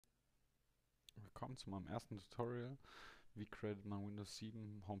willkommen zu meinem ersten Tutorial. Wie gradet man Windows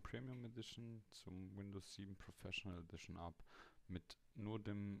 7 Home Premium Edition zum Windows 7 Professional Edition ab? Mit nur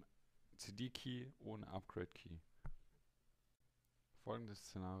dem CD-Key ohne Upgrade-Key. Folgendes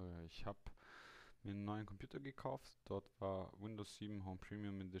Szenario. Ich habe mir einen neuen Computer gekauft. Dort war Windows 7 Home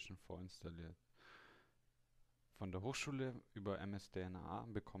Premium Edition vorinstalliert. Von der Hochschule über MSDNA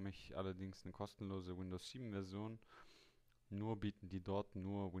bekomme ich allerdings eine kostenlose Windows 7 Version. Nur bieten die dort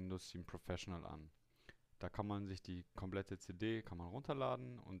nur Windows 7 Professional an. Da kann man sich die komplette CD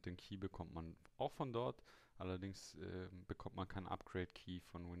runterladen und den Key bekommt man auch von dort. Allerdings bekommt man keinen Upgrade-Key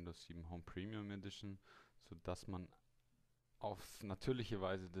von Windows 7 Home Premium Edition, sodass man auf natürliche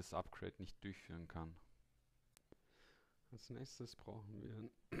Weise das Upgrade nicht durchführen kann. Als nächstes brauchen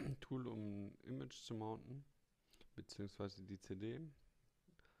wir ein Tool, um ein Image zu mounten, beziehungsweise die CD.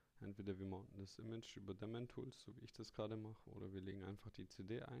 Entweder wir mounten das Image über Daemon-Tools, so wie ich das gerade mache, oder wir legen einfach die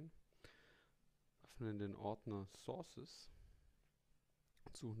CD ein, öffnen den Ordner Sources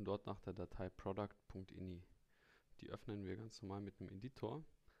und suchen dort nach der Datei product.ini. Die öffnen wir ganz normal mit dem Editor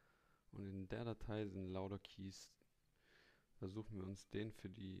und in der Datei sind lauter Keys. Da suchen wir uns den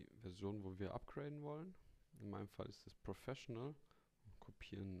für die Version, wo wir upgraden wollen. In meinem Fall ist es Professional und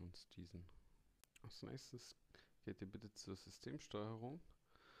kopieren uns diesen. Als nächstes geht ihr bitte zur Systemsteuerung.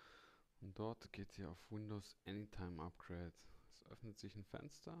 Und dort geht ihr auf Windows Anytime Upgrade. Es öffnet sich ein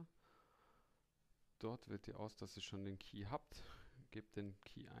Fenster. Dort wählt ihr aus, dass ihr schon den Key habt. Gebt den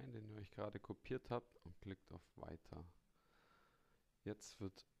Key ein, den ihr euch gerade kopiert habt und klickt auf Weiter. Jetzt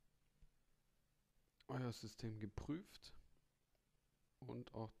wird euer System geprüft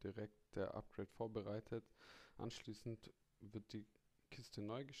und auch direkt der Upgrade vorbereitet. Anschließend wird die Kiste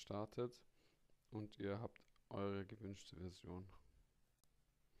neu gestartet und ihr habt eure gewünschte Version.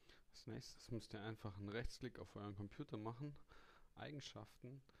 Als nächstes müsst ihr einfach einen Rechtsklick auf euren Computer machen,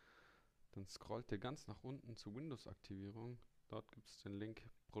 Eigenschaften, dann scrollt ihr ganz nach unten zur Windows-Aktivierung. Dort gibt es den Link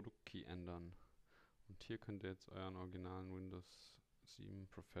Produktkey ändern. Und hier könnt ihr jetzt euren originalen Windows 7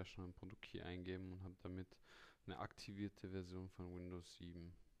 Professional Produktkey eingeben und habt damit eine aktivierte Version von Windows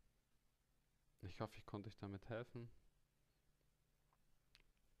 7. Ich hoffe, ich konnte euch damit helfen.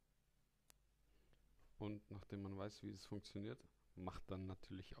 Und nachdem man weiß, wie es funktioniert, macht dann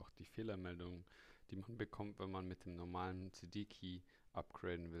natürlich auch die Fehlermeldungen, die man bekommt, wenn man mit dem normalen CD-Key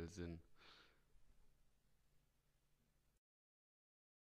upgraden will, Sinn.